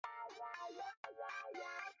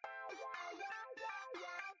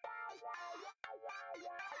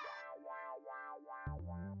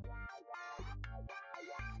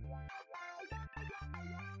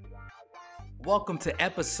Welcome to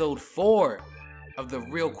episode 4 of the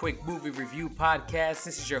Real Quick Movie Review Podcast.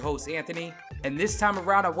 This is your host, Anthony. And this time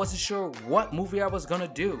around, I wasn't sure what movie I was going to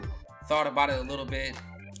do. Thought about it a little bit.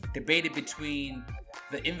 Debated between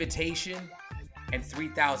The Invitation and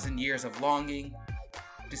 3,000 Years of Longing.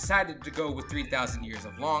 Decided to go with 3,000 Years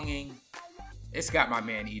of Longing. It's got my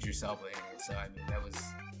man Idris Elba in it. So, I mean,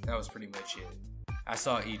 that was pretty much it. I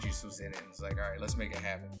saw Idris was in it. It's like, all right, let's make it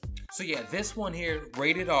happen. So, yeah, this one here,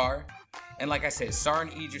 rated R. And like I said, starring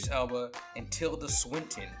Idris Elba and Tilda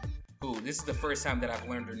Swinton, who this is the first time that I've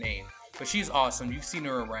learned her name, but she's awesome. You've seen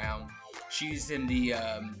her around. She's in the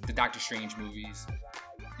Doctor Strange movies.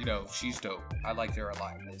 You know, she's dope. I liked her a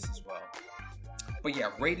lot in this as well. But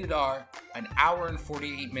yeah, rated R, an hour and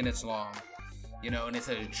 48 minutes long. You know, and it's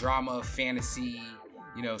a drama, fantasy,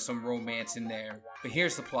 you know, some romance in there. But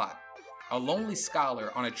here's the plot. A lonely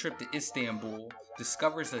scholar on a trip to Istanbul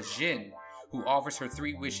discovers a jinn who offers her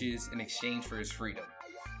 3 wishes in exchange for his freedom.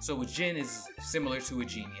 So a jinn is similar to a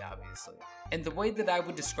genie, obviously. And the way that I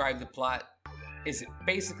would describe the plot is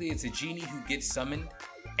basically it's a genie who gets summoned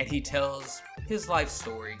and he tells his life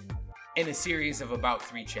story in a series of about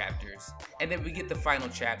 3 chapters. And then we get the final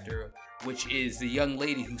chapter, which is the young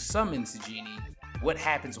lady who summons the genie, what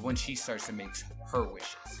happens when she starts to make her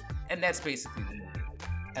wishes. And that's basically the movie.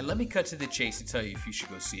 And let me cut to the chase to tell you if you should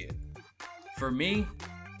go see it. For me,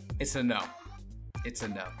 it's a no. It's a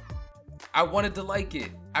no. I wanted to like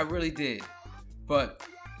it. I really did. But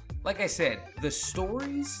like I said, the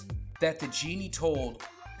stories that the genie told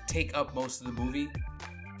take up most of the movie,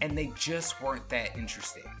 and they just weren't that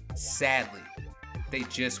interesting. Sadly, they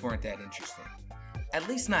just weren't that interesting. At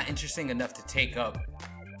least not interesting enough to take up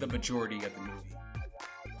the majority of the movie.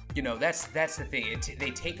 You know, that's the thing.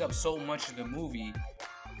 They take up so much of the movie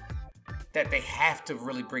that they have to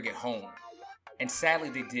really bring it home. And sadly,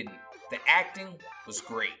 they didn't. The acting was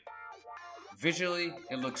great. Visually,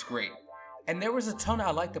 it looks great. And there was a ton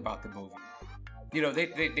I liked about the movie. You know,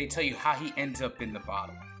 they tell you how he ends up in the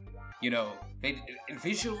bottom. You know,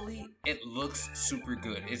 visually, it looks super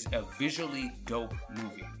good. It's a visually dope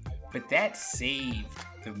movie. But that saved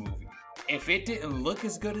the movie. If it didn't look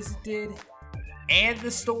as good as it did, and the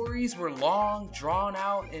stories were long, drawn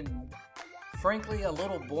out, and frankly, a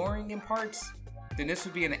little boring in parts, then this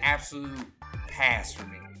would be an absolute pass for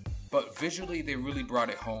me. But visually, they really brought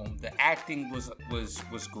it home. The acting was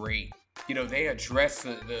great. You know, they addressed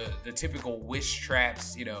the typical wish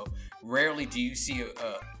traps. You know, rarely do you see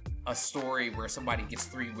a story where somebody gets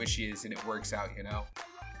 3 wishes and it works out, you know?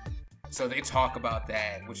 So they talk about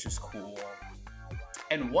that, which is cool.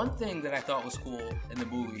 And one thing that I thought was cool in the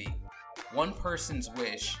movie, one person's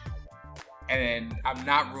wish, and I'm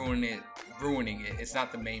not ruining it. It's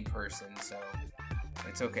not the main person, so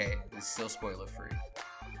it's okay. It's still spoiler free.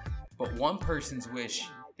 But one person's wish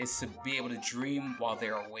is to be able to dream while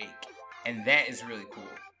they're awake. And that is really cool.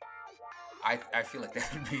 I feel like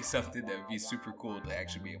that would be something that would be super cool to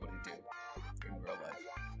actually be able to do in real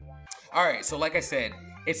life. Alright, so like I said,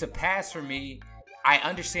 it's a pass for me. I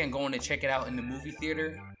understand going to check it out in the movie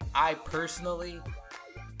theater. I personally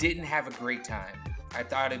didn't have a great time. I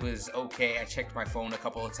thought it was okay. I checked my phone a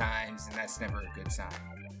couple of times, and that's never a good sign.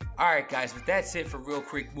 Alright guys, but that's it for Real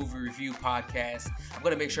Quick Movie Review Podcast. I'm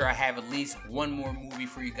going to make sure I have at least one more movie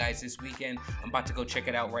for you guys this weekend. I'm about to go check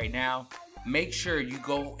it out right now. Make sure you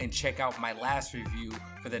go and check out my last review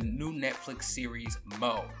for the new Netflix series,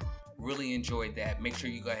 Mo. Really enjoyed that. Make sure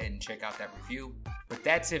you go ahead and check out that review. But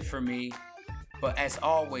that's it for me. But as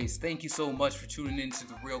always, thank you so much for tuning in to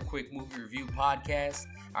the Real Quick Movie Review Podcast.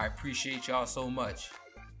 I appreciate y'all so much.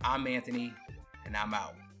 I'm Anthony, and I'm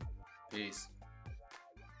out. Peace.